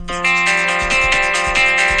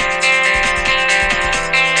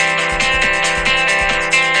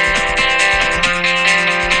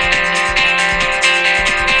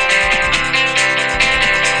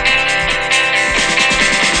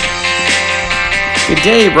Good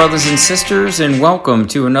day, brothers and sisters, and welcome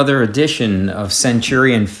to another edition of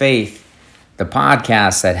Centurion Faith, the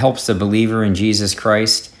podcast that helps the believer in Jesus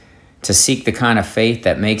Christ to seek the kind of faith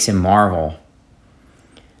that makes him marvel.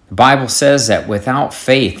 The Bible says that without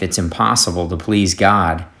faith, it's impossible to please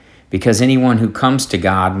God, because anyone who comes to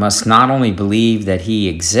God must not only believe that he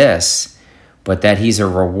exists, but that he's a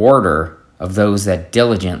rewarder of those that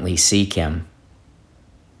diligently seek him.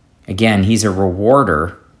 Again, he's a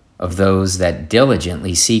rewarder of those that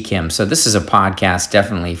diligently seek him. So this is a podcast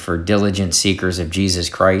definitely for diligent seekers of Jesus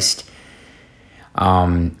Christ.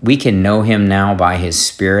 We can know him now by his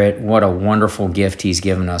Spirit. What a wonderful gift he's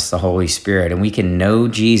given us, the Holy Spirit. And we can know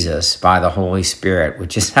Jesus by the Holy Spirit,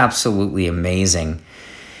 which is absolutely amazing.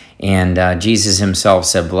 And Jesus himself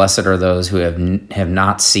said, "Blessed are those who have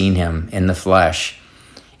not seen him in the flesh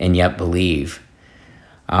and yet believe."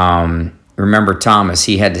 Remember Thomas,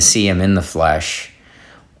 he had to see him in the flesh.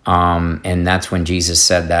 And that's when Jesus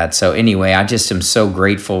said that. So anyway, I just am so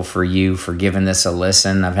grateful for you for giving this a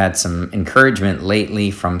listen. I've had some encouragement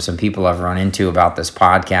lately from some people I've run into about this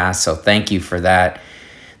podcast. So thank you for that,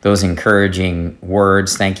 those encouraging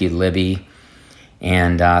words. Thank you, Libby.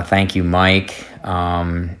 And thank you, Mike,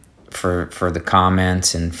 for the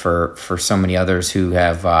comments, and for so many others who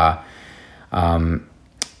have,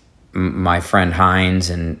 my friend Hines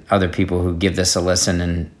and other people who give this a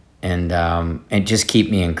listen and just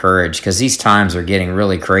keep me encouraged, because these times are getting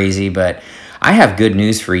really crazy. But I have good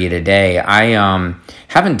news for you today. I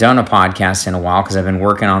haven't done a podcast in a while because I've been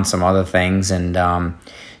working on some other things and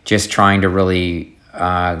just trying to really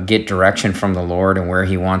get direction from the Lord and where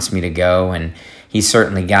he wants me to go. And he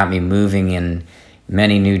certainly got me moving in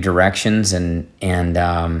many new directions. And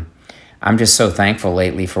I'm just so thankful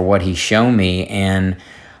lately for what he's shown me. And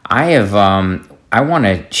I want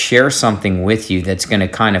to share something with you that's going to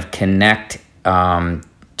kind of connect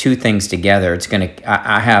two things together. It's going to,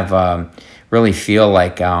 I have really feel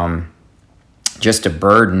like just a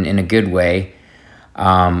burden in a good way,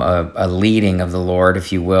 a leading of the Lord,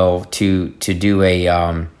 if you will, to do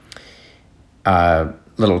a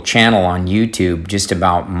little channel on YouTube just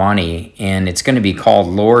about money. And it's going to be called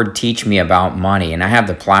Lord, Teach Me About Money. And I have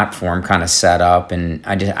the platform kind of set up, and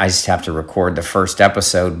I just have to record the first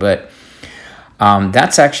episode. But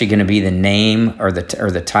that's actually going to be the name or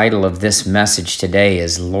the title of this message today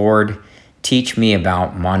is Lord, Teach Me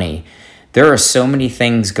About Money. There are so many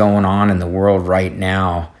things going on in the world right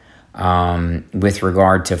now with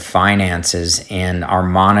regard to finances and our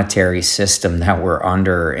monetary system that we're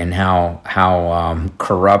under, and how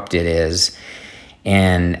corrupt it is,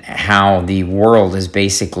 and how the world is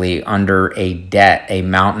basically under a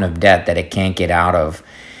mountain of debt that it can't get out of.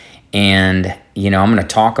 And I'm going to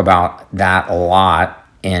talk about that a lot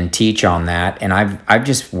and teach on that. And I've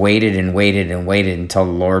just waited until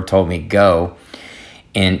the Lord told me go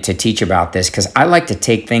and to teach about this, because I like to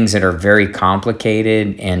take things that are very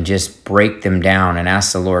complicated and just break them down and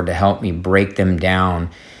ask the Lord to help me break them down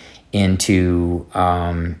into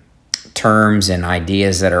terms and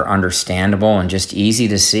ideas that are understandable and just easy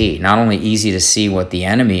to see. Not only easy to see what the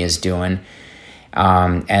enemy is doing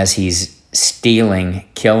as he's stealing,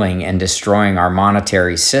 killing, and destroying our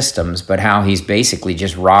monetary systems, but how he's basically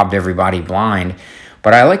just robbed everybody blind.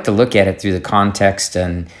 But I like to look at it through the context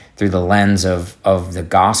and through the lens of the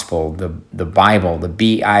gospel, the Bible, the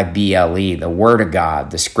Bible, the Word of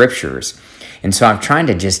God, the Scriptures. And so I'm trying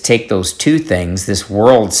to just take those two things, this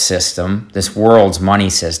world system, this world's money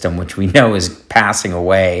system, which we know is passing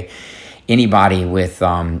away. Anybody with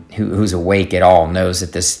who's awake at all knows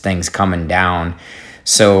that this thing's coming down.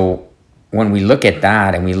 So when we look at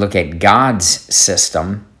that and we look at God's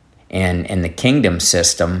system and the kingdom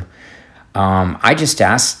system, I just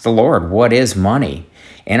asked the Lord, what is money?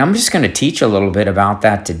 And I'm just going to teach a little bit about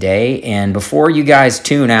that today. And before you guys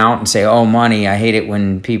tune out and say, oh, money, I hate it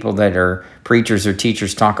when people that are preachers or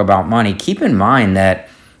teachers talk about money, keep in mind that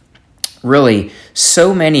really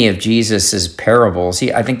so many of Jesus's parables,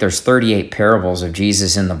 I think there's 38 parables of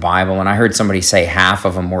Jesus in the Bible, and I heard somebody say half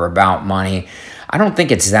of them were about money. I don't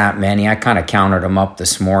think it's that many. I kind of counted them up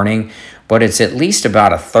this morning, but it's at least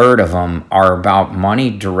about a third of them are about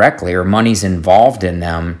money directly, or money's involved in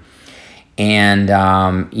them. And,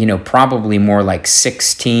 probably more like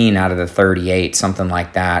 16 out of the 38, something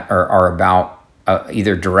like that, are about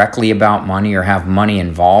either directly about money or have money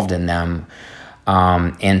involved in them.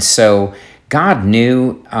 And so God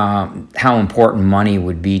knew how important money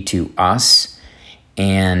would be to us.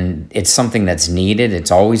 And it's something that's needed.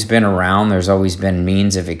 It's always been around. There's always been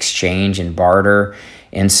means of exchange and barter.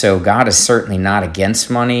 And so God is certainly not against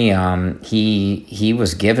money. He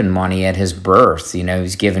was given money at his birth. He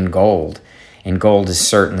was given gold. And gold is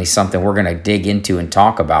certainly something we're going to dig into and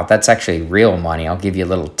talk about. That's actually real money. I'll give you a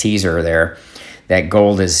little teaser there that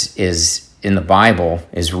gold is in the Bible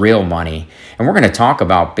is real money. And we're going to talk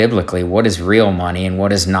about biblically what is real money and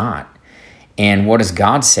what is not. And what does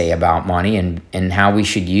God say about money and how we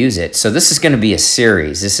should use it. So this is going to be a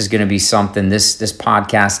series. This is going to be something, this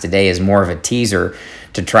podcast today is more of a teaser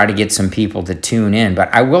to try to get some people to tune in.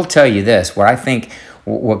 But I will tell you this,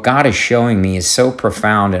 what God is showing me is so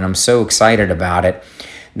profound, and I'm so excited about it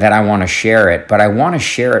that I want to share it. But I want to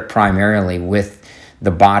share it primarily with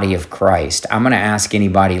the body of Christ. I'm going to ask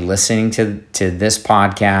anybody listening to this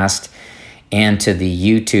podcast and to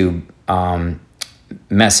the YouTube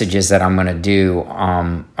messages that I'm going to do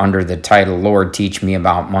under the title, Lord, Teach Me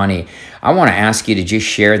About Money. I want to ask you to just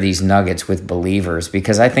share these nuggets with believers,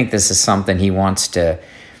 because I think this is something he wants to,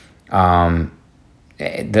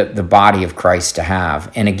 the body of Christ to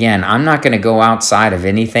have. And again, I'm not going to go outside of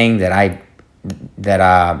anything that's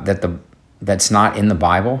not in the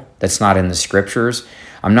Bible, that's not in the scriptures.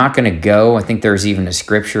 I'm not going to go. I think there's even a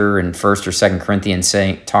scripture in 1st or 2nd Corinthians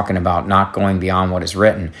talking about not going beyond what is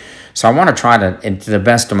written. So I want to try to, to the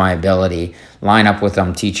best of my ability, line up what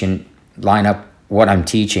I'm teaching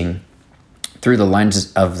through the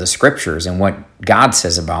lens of the scriptures and what God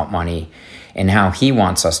says about money and how he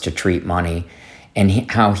wants us to treat money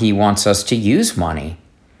and how he wants us to use money.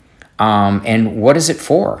 And what is it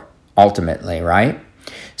for ultimately, right?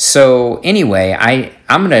 So anyway,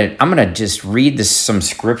 I'm gonna just read some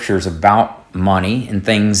scriptures about money and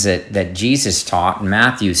things that Jesus taught in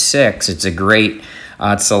Matthew 6. It's a great.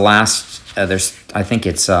 It's the last. I think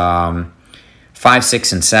it's 5,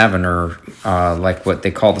 6, and 7, or like what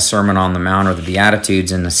they call the Sermon on the Mount or the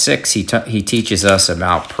Beatitudes. In the 6, he teaches us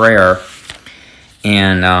about prayer,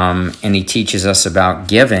 and he teaches us about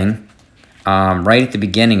giving right at the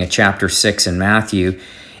beginning of chapter 6 in Matthew.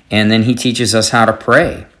 And then he teaches us how to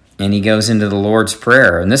pray, and he goes into the Lord's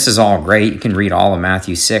Prayer. And this is all great. You can read all of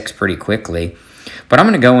Matthew 6 pretty quickly. But I'm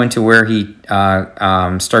going to go into where he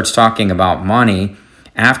starts talking about money.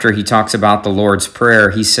 After he talks about the Lord's Prayer,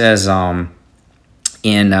 he says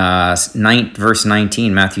in verse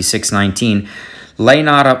 19, Matthew 6:19, "Lay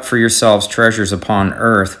not up for yourselves treasures upon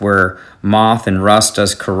earth, where moth and rust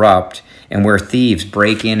does corrupt, and where thieves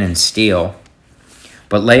break in and steal.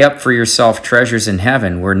 But lay up for yourself treasures in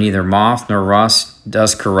heaven, where neither moth nor rust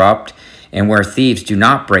does corrupt, and where thieves do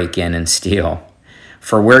not break in and steal.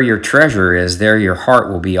 For where your treasure is, there your heart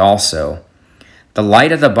will be also. The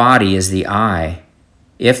light of the body is the eye.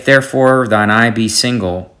 If therefore thine eye be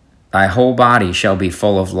single, thy whole body shall be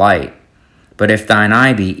full of light. But if thine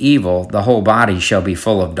eye be evil, the whole body shall be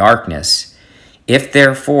full of darkness. If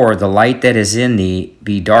therefore the light that is in thee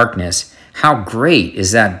be darkness, how great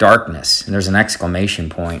is that darkness?" And there's an exclamation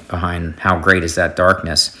point behind how great is that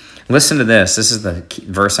darkness. Listen to this. This is the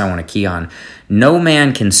verse I want to key on. "No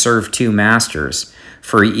man can serve two masters,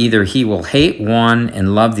 for either he will hate one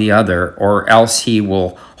and love the other, or else he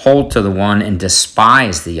will hold to the one and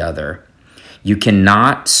despise the other. You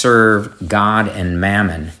cannot serve God and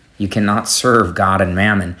mammon." You cannot serve God and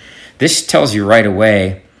mammon. This tells you right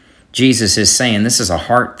away, Jesus is saying this is a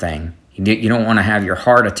heart thing. You don't want to have your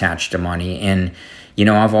heart attached to money. And,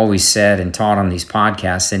 I've always said and taught on these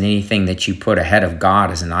podcasts that anything that you put ahead of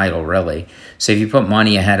God is an idol, really. So if you put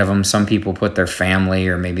money ahead of them, some people put their family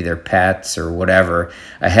or maybe their pets or whatever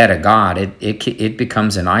ahead of God, it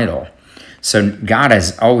becomes an idol. So God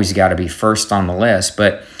has always got to be first on the list.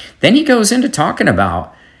 But then he goes into talking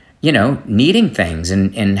about, needing things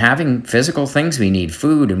and having physical things we need,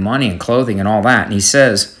 food and money and clothing and all that. And he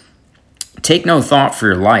says, "Take no thought for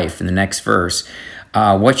your life," in the next verse,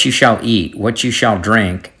 "what you shall eat, what you shall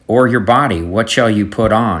drink, or your body, what shall you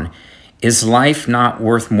put on? Is life not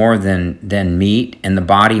worth more than meat, and the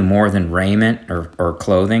body more than raiment or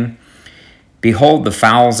clothing? Behold the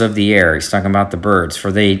fowls of the air," he's talking about the birds,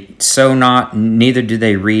 "for they sow not, neither do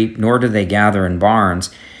they reap, nor do they gather in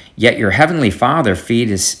barns, yet your heavenly Father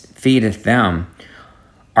feedeth them.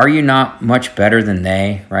 Are you not much better than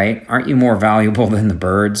they?" Right? Aren't you more valuable than the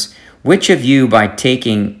birds? "Which of you, by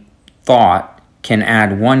taking thought, can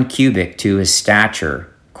add 1 cubit to his stature?" ?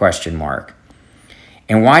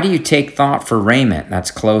 "And why do you take thought for raiment?" That's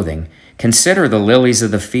clothing. "Consider the lilies of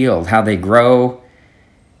the field, how they grow,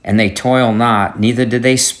 and they toil not, neither do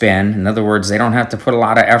they spin." In other words, they don't have to put a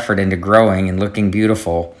lot of effort into growing and looking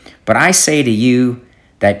beautiful. "But I say to you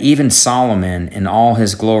that even Solomon in all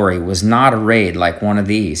his glory was not arrayed like one of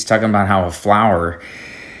these." Talking about how a flower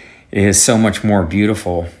is so much more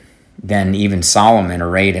beautiful than even Solomon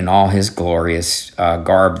arrayed in all his glorious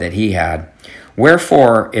garb that he had.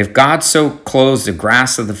 "Wherefore, if God so clothes the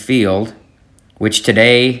grass of the field, which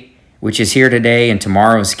today which is here today and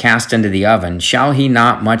tomorrow is cast into the oven, shall he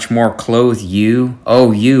not much more clothe you,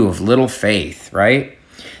 O you of little faith, right?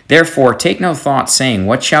 Therefore, take no thought, saying,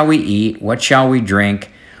 what shall we eat? What shall we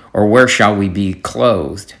drink? Or where shall we be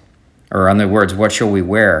clothed? Or in other words, what shall we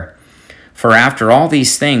wear? For after all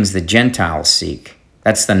these things the Gentiles seek.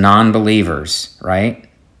 That's the non-believers, right?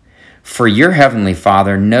 For your heavenly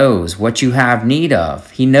Father knows what you have need of.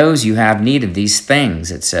 He knows you have need of these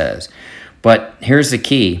things, it says. But here's the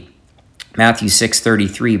key. Matthew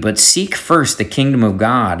 6:33, but seek first the kingdom of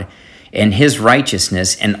God and his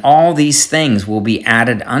righteousness, and all these things will be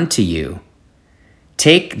added unto you.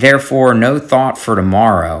 Take therefore no thought for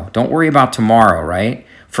tomorrow. Don't worry about tomorrow, right?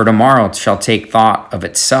 For tomorrow shall take thought of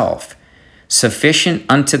itself. Sufficient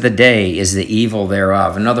unto the day is the evil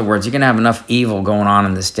thereof. In other words, you're going to have enough evil going on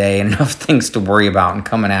in this day and enough things to worry about and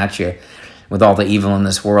coming at you with all the evil in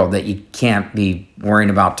this world that you can't be worrying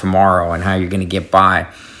about tomorrow and how you're going to get by.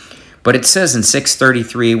 But it says in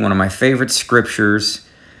 6:33, one of my favorite scriptures,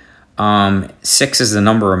 6 is the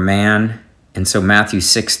number of man, and so Matthew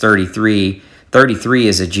 6:33, 33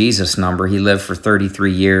 is a Jesus number. He lived for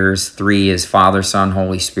 33 years. 3 is Father, Son,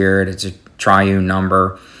 Holy Spirit. It's a triune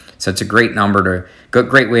number. So it's a great number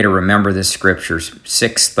great way to remember this scripture,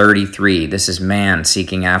 6:33. This is man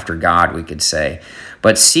seeking after God, we could say.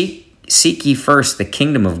 But seek ye first the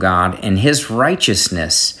kingdom of God and his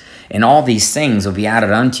righteousness, and all these things will be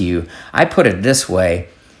added unto you. I put it this way.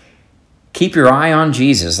 Keep your eye on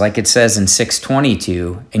Jesus, like it says in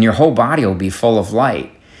 6:22, and your whole body will be full of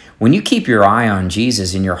light. When you keep your eye on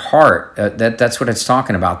Jesus in your heart, that's what it's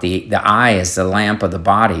talking about. The eye is the lamp of the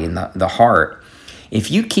body and the heart. If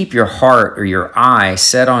you keep your heart or your eye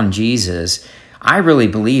set on Jesus, I really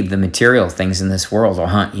believe the material things in this world will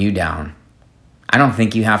hunt you down. I don't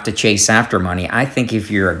think you have to chase after money. I think if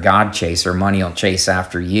you're a God chaser, money will chase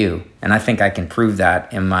after you. And I think I can prove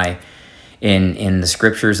that in the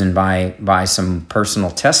scriptures and by some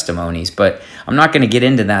personal testimonies. But I'm not going to get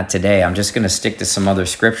into that today. I'm just going to stick to some other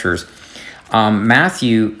scriptures. 1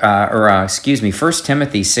 Timothy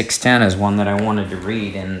 6:10 is one that I wanted to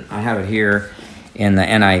read, and I have it here in the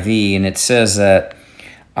NIV, and it says that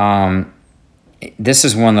this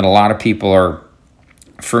is one that a lot of people are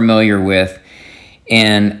familiar with.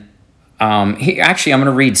 And I'm going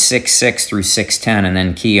to read 6:6 through 6:10 and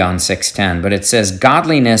then key on 6:10. But it says,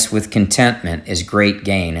 godliness with contentment is great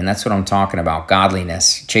gain. And that's what I'm talking about.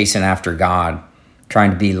 Godliness, chasing after God,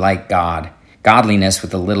 trying to be like God. Godliness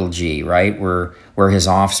with a little g, right? We're his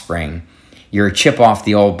offspring. You're a chip off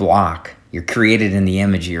the old block. You're created in the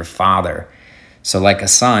image of your Father. So like a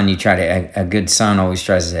son, a good son always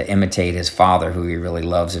tries to imitate his father, who he really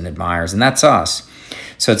loves and admires. And that's us.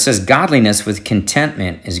 So it says, godliness with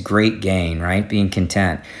contentment is great gain, right? Being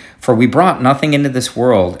content. For we brought nothing into this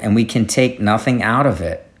world, and we can take nothing out of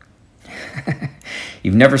it.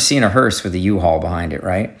 You've never seen a hearse with a U-Haul behind it,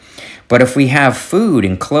 right? But if we have food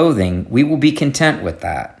and clothing, we will be content with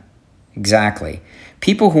that. Exactly.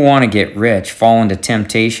 People who want to get rich fall into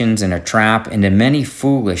temptations and a trap, into many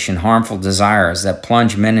foolish and harmful desires that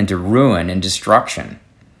plunge men into ruin and destruction.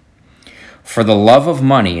 For the love of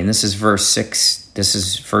money, and this is verse 6, this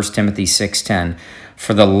is 1 Timothy 6:10,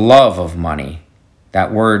 for the love of money,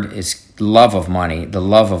 that word is love of money, the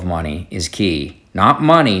love of money is key. Not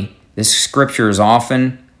money. This scripture is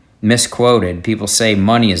often misquoted. People say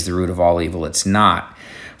money is the root of all evil. It's not.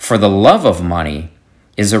 For the love of money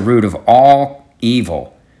is a root of all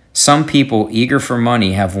evil. Some people eager for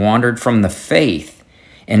money have wandered from the faith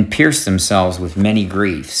and pierced themselves with many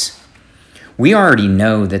griefs. We already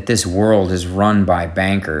know that this world is run by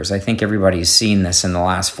bankers. I think everybody's seen this in the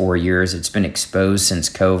last 4 years. It's been exposed since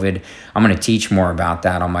COVID. I'm going to teach more about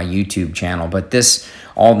that on my YouTube channel. But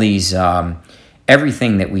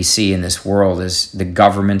everything that we see in this world is the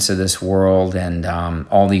governments of this world, and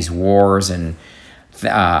all these wars and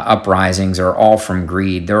uprisings are all from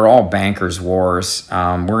greed. They're all bankers' wars.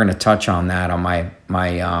 We're going to touch on that on my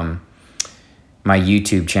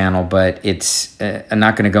YouTube channel, but I'm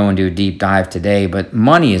not going to go into a deep dive today. But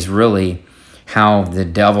money is really how the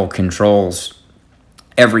devil controls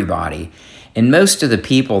everybody. And most of the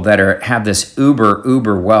people that have this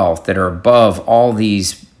uber wealth, that are above all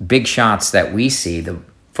these big shots that we see, the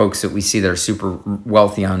folks that we see that are super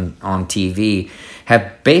wealthy on TV,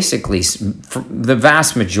 have basically, the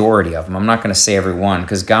vast majority of them, I'm not going to say everyone,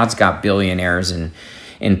 because God's got billionaires in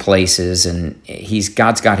places, and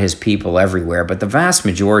God's got his people everywhere. But the vast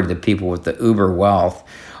majority of the people with the uber wealth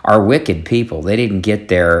are wicked people. They didn't get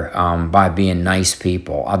there by being nice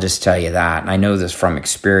people. I'll just tell you that. And I know this from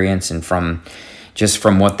experience and from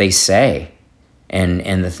what they say.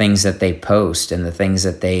 and the things that they post and the things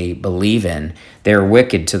that they believe in. They're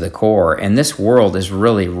wicked to the core. And this world is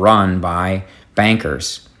really run by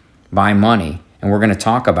bankers, by money. And we're going to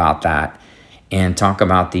talk about that and talk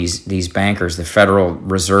about these bankers, the Federal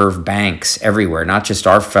Reserve banks everywhere, not just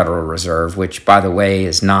our Federal Reserve, which, by the way,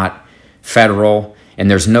 is not federal, and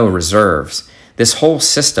there's no reserves. This whole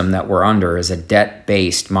system that we're under is a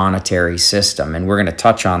debt-based monetary system, and we're going to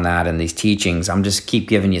touch on that in these teachings. I'm just keep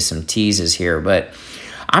giving you some teases here, but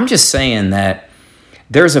I'm just saying that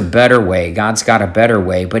there's a better way. God's got a better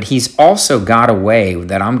way, but he's also got a way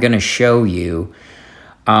that I'm going to show you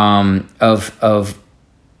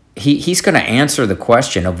He's going to answer the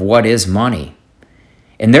question of what is money.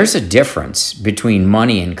 And there's a difference between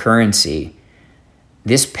money and currency.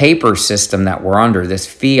 This paper system that we're under, this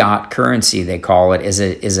fiat currency they call it, is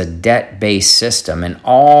a debt-based system. And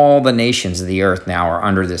all the nations of the earth now are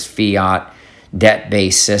under this fiat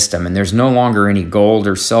debt-based system. And there's no longer any gold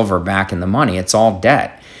or silver backing the money. It's all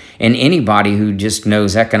debt. And anybody who just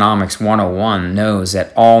knows Economics 101 knows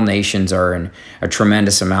that all nations are in a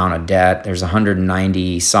tremendous amount of debt. There's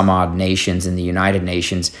 190 some odd nations in the United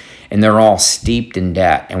Nations, and they're all steeped in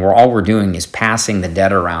debt. And all we're doing is passing the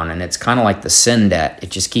debt around, and it's kind of like the sin debt.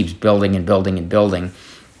 It just keeps building and building and building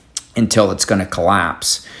until it's going to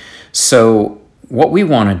collapse. So what we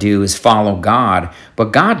want to do is follow God,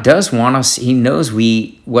 but God does want us. He knows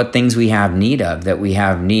what things we have need of, that we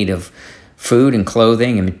have need of food and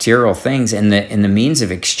clothing and material things. In the means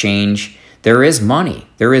of exchange, there is money.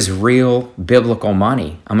 There is real biblical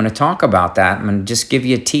money. I'm going to talk about that. I'm going to just give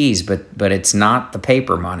you a tease, but it's not the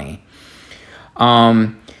paper money.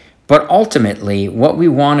 But ultimately, what we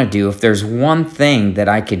want to do, if there's one thing that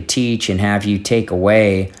I could teach and have you take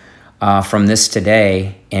away from this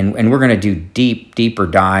today, and we're going to do deeper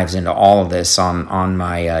dives into all of this on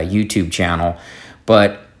my YouTube channel,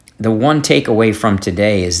 but the one takeaway from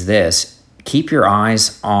today is this: keep your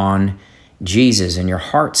eyes on Jesus and your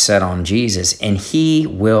heart set on Jesus, and he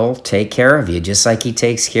will take care of you, just like he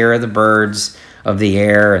takes care of the birds of the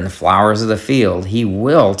air and the flowers of the field. He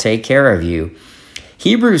will take care of you.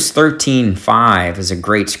 Hebrews 13:5 is a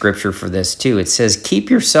great scripture for this too. It says, keep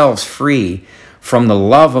yourselves free from the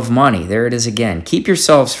love of money. There it is again. Keep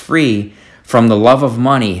yourselves free from the love of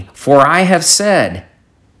money, for I have said,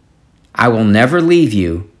 I will never leave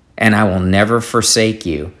you and I will never forsake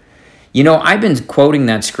you. You know, I've been quoting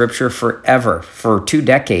that scripture forever. For 2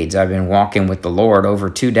 decades, I've been walking with the Lord, over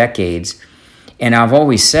 2 decades. And I've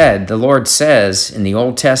always said, the Lord says in the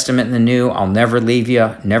Old Testament and the New, I'll never leave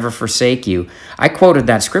you, never forsake you. I quoted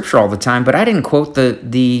that scripture all the time, but I didn't quote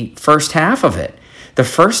the first half of it. The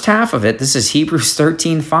first half of it, this is Hebrews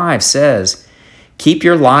 13:5, says, keep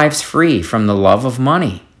your lives free from the love of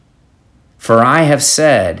money. For I have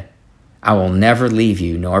said, I will never leave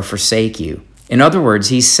you nor forsake you. In other words,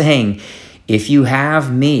 he's saying, if you have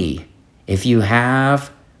me, if you have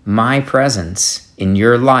my presence in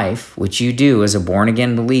your life, which you do as a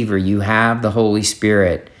born-again believer, you have the Holy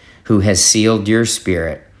Spirit who has sealed your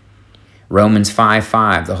spirit. Romans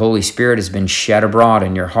 5:5, the Holy Spirit has been shed abroad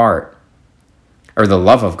in your heart. Or the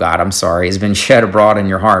love of God, has been shed abroad in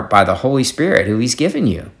your heart by the Holy Spirit who he's given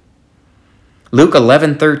you. Luke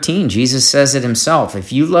 11:13, Jesus says it himself.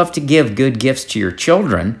 If you love to give good gifts to your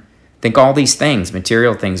children, think all these things,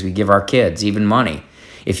 material things we give our kids, even money.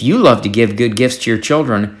 If you love to give good gifts to your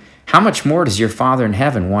children, how much more does your Father in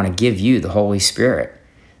heaven want to give you the Holy Spirit?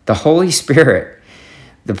 The Holy Spirit,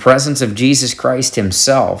 the presence of Jesus Christ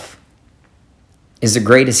himself, is the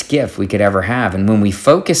greatest gift we could ever have. And when we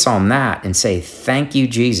focus on that and say, thank you,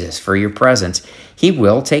 Jesus, for your presence, he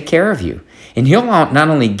will take care of you. And he'll not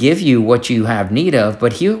only give you what you have need of,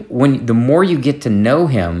 but the more you get to know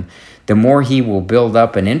him, the more he will build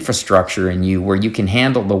up an infrastructure in you where you can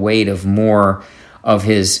handle the weight of more of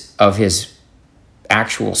his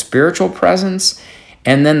actual spiritual presence,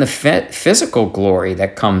 and then the physical glory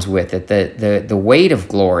that comes with it, the weight of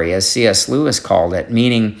glory, as C.S. Lewis called it,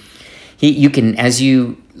 meaning you can, as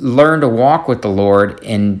you learn to walk with the Lord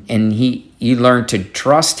and you learn to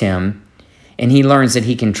trust him, and he learns that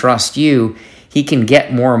he can trust you, he can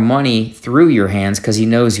get more money through your hands because he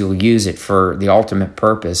knows you'll use it for the ultimate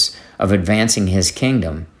purpose of advancing his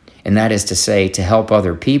kingdom, and that is to say, to help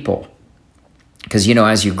other people. Because,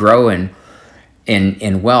 as you grow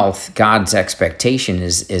in wealth, God's expectation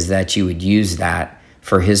is that you would use that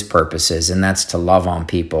for his purposes, and that's to love on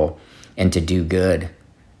people and to do good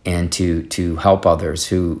and to help others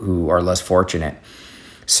who are less fortunate.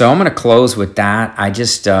 So I'm going to close with that.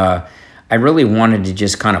 I really wanted to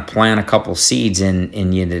just kind of plant a couple seeds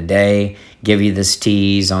in you today, give you this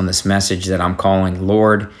tease on this message that I'm calling,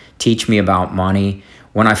 Lord, teach me about money.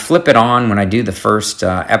 when I flip it on, when I do the first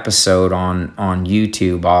episode on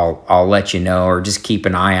YouTube, I'll let you know, or just keep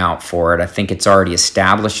an eye out for it. I think it's already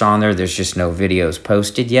established on there. There's just no videos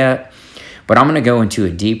posted yet. But I'm going to go into a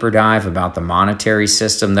deeper dive about the monetary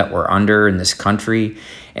system that we're under in this country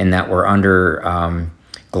and that we're under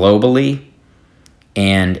globally.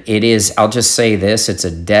 And it is, I'll just say this, it's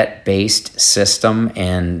a debt-based system,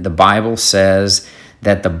 and the Bible says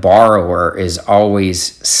that the borrower is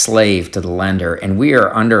always slave to the lender, and we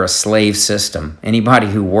are under a slave system. Anybody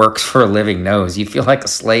who works for a living knows you feel like a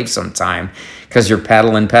slave sometime because you're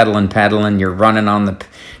pedaling, you're running on the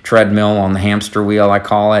treadmill, on the hamster wheel, I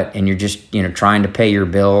call it, and you're just trying to pay your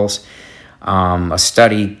bills. A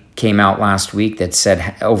study came out last week that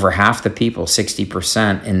said over half the people,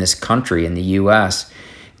 60% in this country, in the U.S.,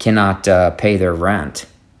 cannot pay their rent.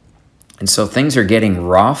 And so things are getting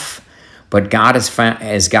rough, but God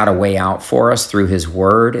has got a way out for us through His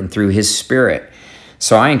Word and through His Spirit.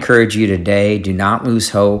 So I encourage you today, do not lose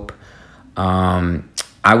hope.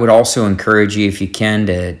 I would also encourage you, if you can,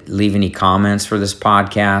 to leave any comments for this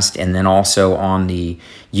podcast, and then also on the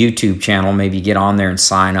YouTube channel, maybe get on there and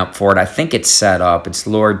sign up for it. I think it's set up. It's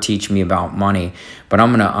Lord, Teach Me About Money. But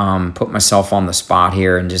I'm going to put myself on the spot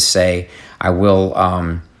here and just say I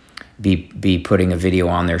will be putting a video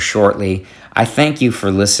on there shortly. I thank you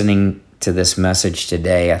for listening to this message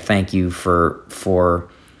today. I thank you for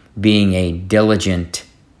being a diligent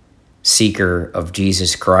seeker of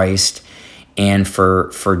Jesus Christ, and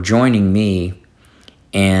for joining me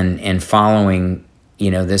and following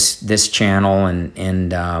this channel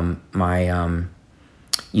and my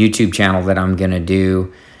YouTube channel that I'm going to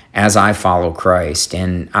do as I follow Christ.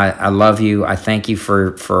 And I love you. I thank you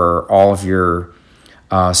for all of your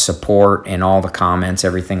support and all the comments,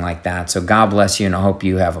 everything like that. So God bless you, and I hope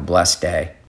you have a blessed day.